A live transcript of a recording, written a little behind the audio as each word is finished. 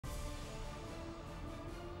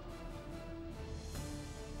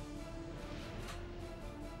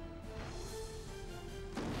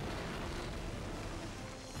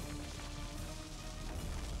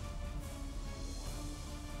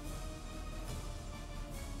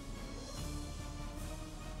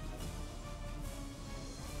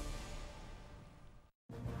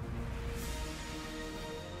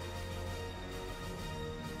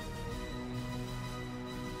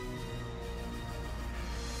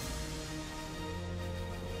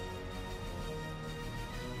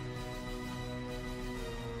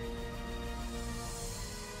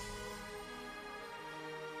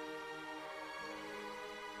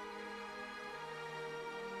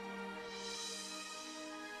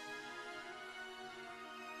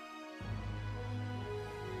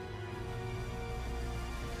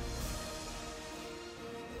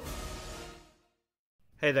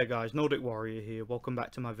Hey there guys, Nordic Warrior here, welcome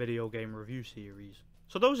back to my video game review series.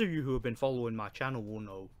 So those of you who have been following my channel will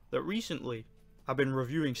know that recently I've been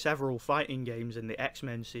reviewing several fighting games in the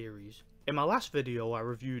X-Men series. In my last video I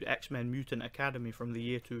reviewed X-Men Mutant Academy from the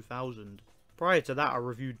year 2000. Prior to that I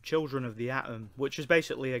reviewed Children of the Atom, which is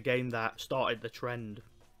basically a game that started the trend.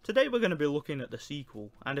 Today we're going to be looking at the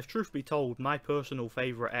sequel, and if truth be told, my personal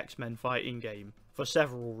favourite X-Men fighting game, for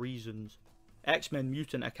several reasons. X-Men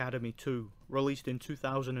Mutant Academy 2, released in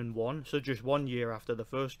 2001, so just 1 year after the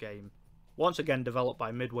first game, once again developed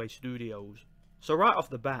by Midway Studios. So right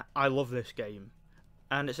off the bat, I love this game,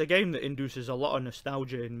 and it's a game that induces a lot of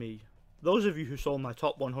nostalgia in me. Those of you who saw my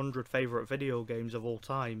top 100 favourite video games of all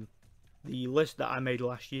time, the list that I made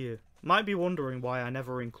last year, might be wondering why I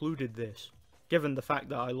never included this, given the fact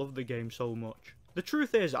that I love the game so much. The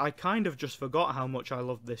truth is, I kind of just forgot how much I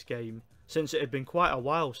loved this game, since it had been quite a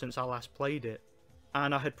while since I last played it,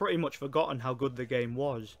 and I had pretty much forgotten how good the game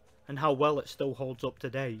was, and how well it still holds up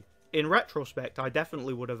today. In retrospect, I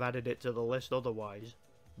definitely would have added it to the list otherwise,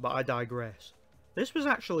 but I digress. This was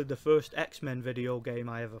actually the first X-Men video game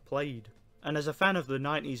I ever played, and as a fan of the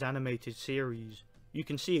 90s animated series, you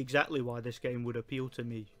can see exactly why this game would appeal to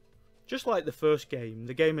me. Just like the first game,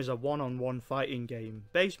 the game is a one-on-one fighting game,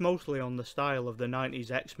 based mostly on the style of the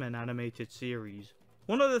 90s X-Men animated series.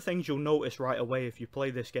 One of the things you'll notice right away if you play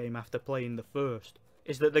this game after playing the first,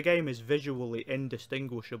 is that the game is visually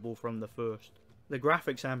indistinguishable from the first. The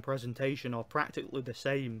graphics and presentation are practically the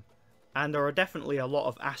same, and there are definitely a lot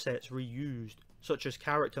of assets reused, such as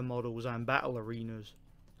character models and battle arenas.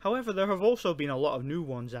 However, there have also been a lot of new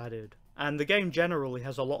ones added, and the game generally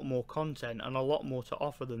has a lot more content and a lot more to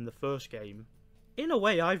offer than the first game. In a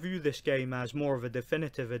way, I view this game as more of a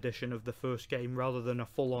definitive edition of the first game rather than a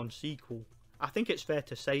full-on sequel. I think it's fair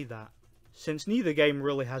to say that, since neither game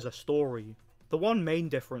really has a story. The one main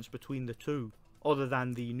difference between the two, other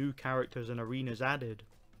than the new characters and arenas added,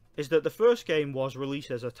 is that the first game was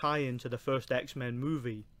released as a tie-in to the first X-Men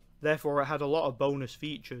movie, therefore it had a lot of bonus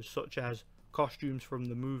features such as costumes from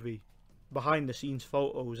the movie, behind the scenes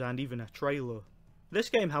photos and even a trailer.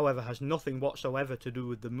 This game however has nothing whatsoever to do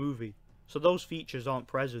with the movie, so those features aren't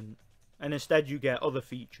present, and instead you get other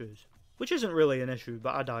features, which isn't really an issue,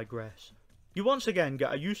 but I digress. You once again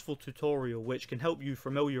get a useful tutorial which can help you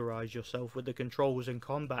familiarise yourself with the controls and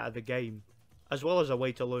combat of the game, as well as a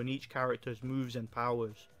way to learn each character's moves and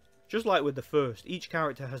powers. Just like with the first, each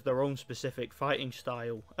character has their own specific fighting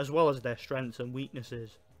style, as well as their strengths and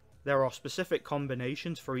weaknesses. There are specific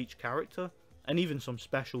combinations for each character, and even some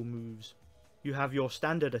special moves. You have your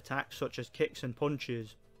standard attacks such as kicks and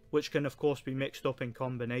punches, which can of course be mixed up in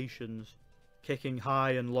combinations, kicking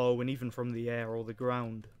high and low and even from the air or the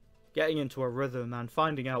ground. Getting into a rhythm and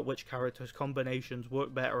finding out which characters' combinations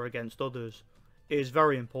work better against others is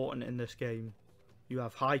very important in this game. You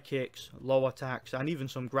have high kicks, low attacks and even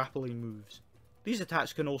some grappling moves. These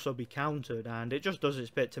attacks can also be countered, and it just does its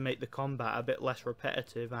bit to make the combat a bit less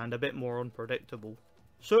repetitive and a bit more unpredictable.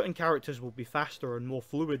 Certain characters will be faster and more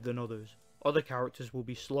fluid than others, other characters will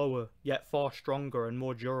be slower, yet far stronger and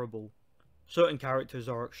more durable. Certain characters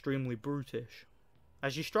are extremely brutish.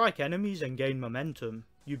 As you strike enemies and gain momentum,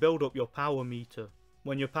 you build up your power meter.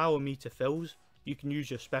 When your power meter fills, you can use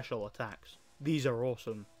your special attacks. These are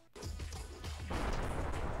awesome.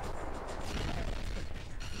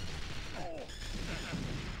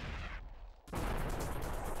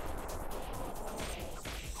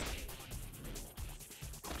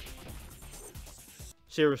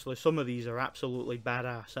 Seriously, some of these are absolutely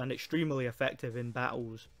badass and extremely effective in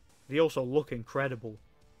battles. They also look incredible.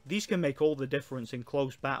 These can make all the difference in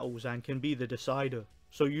close battles and can be the decider,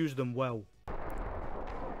 so use them well.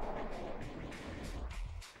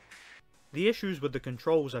 The issues with the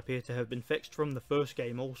controls appear to have been fixed from the first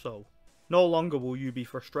game also. No longer will you be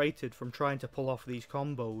frustrated from trying to pull off these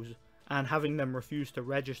combos, and having them refuse to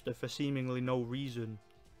register for seemingly no reason.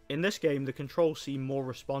 In this game the controls seem more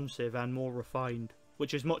responsive and more refined,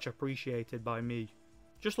 which is much appreciated by me.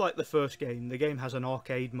 Just like the first game, the game has an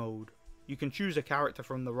arcade mode. You can choose a character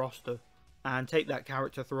from the roster, and take that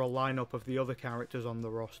character through a lineup of the other characters on the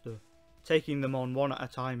roster, taking them on one at a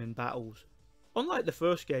time in battles. Unlike the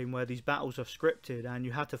first game where these battles are scripted and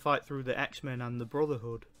you had to fight through the X-Men and the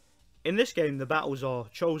Brotherhood, in this game the battles are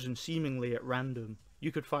chosen seemingly at random.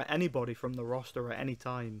 You could fight anybody from the roster at any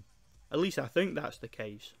time. At least I think that's the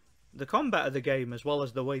case. The combat of the game, as well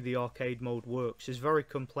as the way the arcade mode works, is very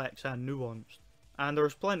complex and nuanced, and there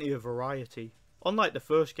is plenty of variety. Unlike the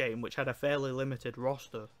first game, which had a fairly limited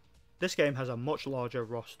roster, this game has a much larger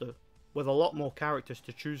roster, with a lot more characters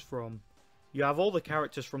to choose from. You have all the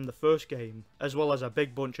characters from the first game, as well as a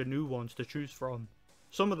big bunch of new ones to choose from.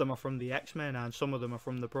 Some of them are from the X-Men and some of them are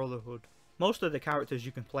from the Brotherhood. Most of the characters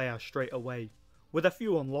you can play as straight away, with a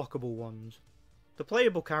few unlockable ones. The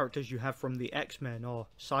playable characters you have from the X-Men are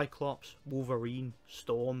Cyclops, Wolverine,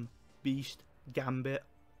 Storm, Beast, Gambit,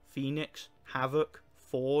 Phoenix, Havoc,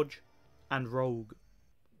 Forge, and Rogue.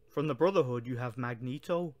 From the Brotherhood you have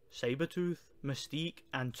Magneto, Sabretooth, Mystique,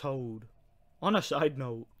 and Toad. On a side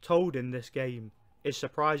note, Toad in this game is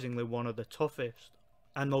surprisingly one of the toughest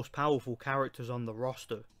and most powerful characters on the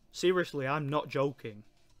roster. Seriously, I'm not joking.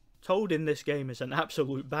 Toad in this game is an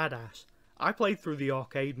absolute badass. I played through the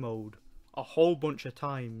arcade mode a whole bunch of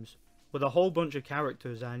times, with a whole bunch of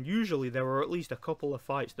characters, and usually there were at least a couple of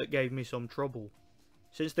fights that gave me some trouble.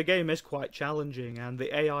 Since the game is quite challenging and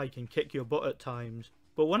the AI can kick your butt at times,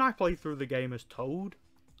 but when I played through the game as Toad,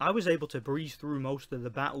 I was able to breeze through most of the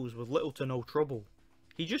battles with little to no trouble.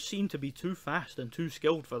 He just seemed to be too fast and too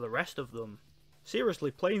skilled for the rest of them. Seriously,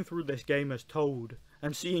 playing through this game as Toad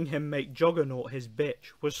and seeing him make Juggernaut his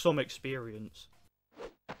bitch was some experience.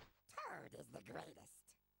 Toad is the greatest.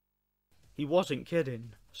 He wasn't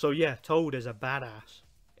kidding, so yeah, Toad is a badass.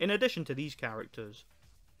 In addition to these characters,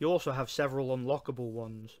 you also have several unlockable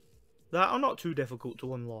ones that are not too difficult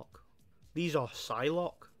to unlock. These are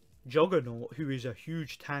Psylocke, Juggernaut, who is a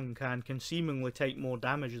huge tank and can seemingly take more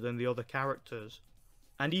damage than the other characters,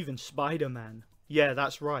 and even Spider-Man. Yeah,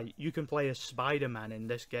 that's right, you can play as Spider-Man in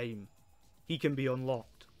this game. He can be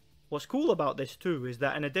unlocked. What's cool about this too is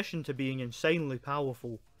that in addition to being insanely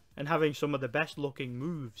powerful and having some of the best looking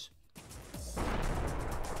moves,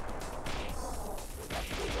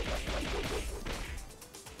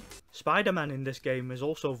 Spider-Man in this game is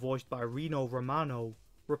also voiced by Rino Romano,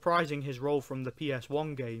 reprising his role from the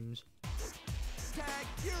PS1 games.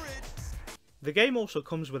 The game also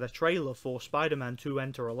comes with a trailer for Spider-Man 2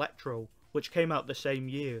 Enter Electro, which came out the same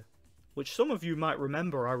year, which some of you might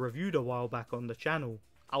remember I reviewed a while back on the channel.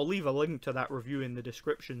 I'll leave a link to that review in the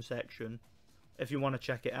description section if you want to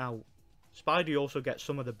check it out. Spidey also gets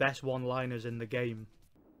some of the best one-liners in the game.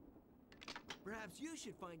 Perhaps you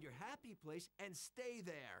should find your happy place and stay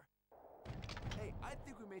there. Hey, I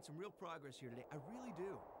think we made some real progress here today. I really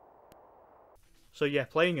do. So yeah,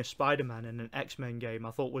 playing as Spider-Man in an X-Men game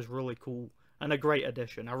I thought was really cool and a great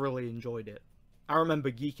addition. I really enjoyed it. I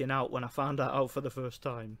remember geeking out when I found that out for the first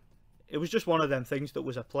time. It was just one of them things that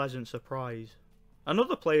was a pleasant surprise.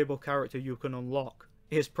 Another playable character you can unlock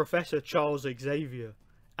is Professor Charles Xavier,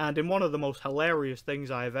 and in one of the most hilarious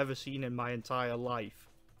things I have ever seen in my entire life,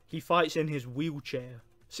 he fights in his wheelchair.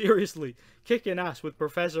 Seriously, kicking ass with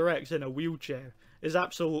Professor X in a wheelchair is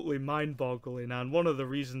absolutely mind-boggling and one of the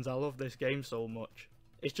reasons I love this game so much.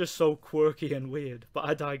 It's just so quirky and weird, but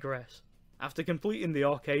I digress. After completing the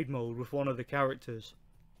arcade mode with one of the characters,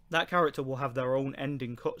 that character will have their own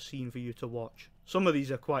ending cutscene for you to watch. Some of these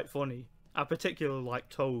are quite funny. I particularly like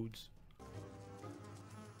Toad's.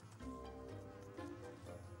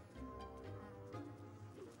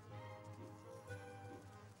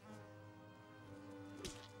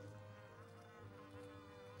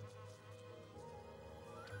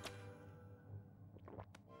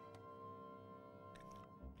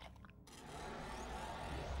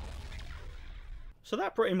 So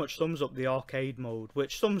that pretty much sums up the arcade mode,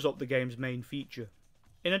 which sums up the game's main feature.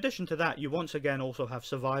 In addition to that, you once again also have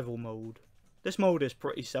survival mode. This mode is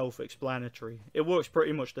pretty self-explanatory. It works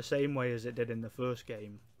pretty much the same way as it did in the first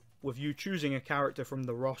game, with you choosing a character from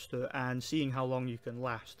the roster and seeing how long you can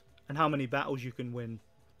last, and how many battles you can win.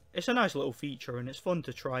 It's a nice little feature and it's fun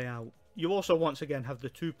to try out. You also once again have the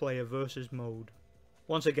 2-player versus mode.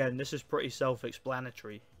 Once again, this is pretty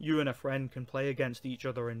self-explanatory. You and a friend can play against each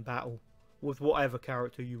other in battle, with whatever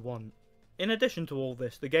character you want. In addition to all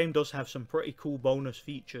this, the game does have some pretty cool bonus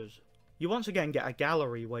features. You once again get a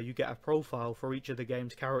gallery where you get a profile for each of the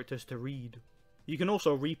game's characters to read. You can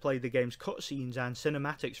also replay the game's cutscenes and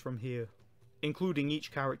cinematics from here, including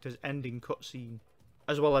each character's ending cutscene,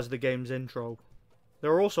 as well as the game's intro.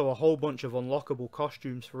 There are also a whole bunch of unlockable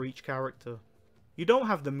costumes for each character. You don't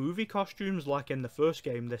have the movie costumes like in the first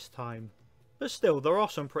game this time, but still there are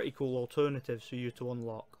some pretty cool alternatives for you to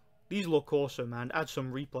unlock. These look awesome and add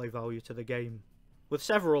some replay value to the game, with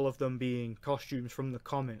several of them being costumes from the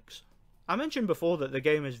comics. I mentioned before that the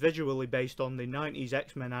game is visually based on the 90s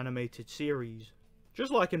X-Men animated series. Just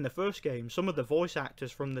like in the first game, some of the voice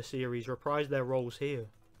actors from the series reprise their roles here,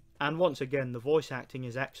 and once again the voice acting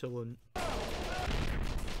is excellent.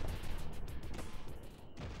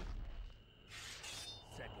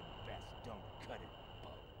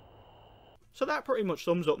 So that pretty much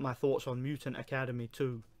sums up my thoughts on Mutant Academy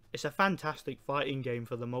 2. It's a fantastic fighting game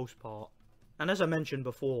for the most part, and as I mentioned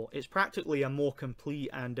before, it's practically a more complete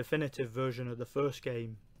and definitive version of the first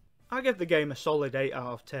game. I give the game a solid 8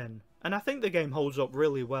 out of 10, and I think the game holds up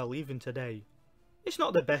really well even today. It's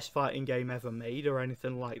not the best fighting game ever made or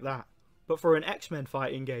anything like that, but for an X-Men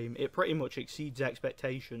fighting game it pretty much exceeds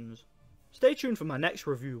expectations. Stay tuned for my next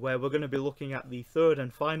review where we're going to be looking at the third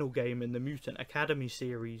and final game in the Mutant Academy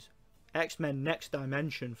series, X-Men Next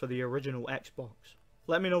Dimension for the original Xbox.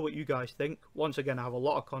 Let me know what you guys think. Once again, I have a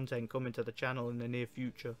lot of content coming to the channel in the near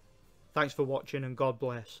future. Thanks for watching and God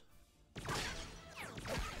bless.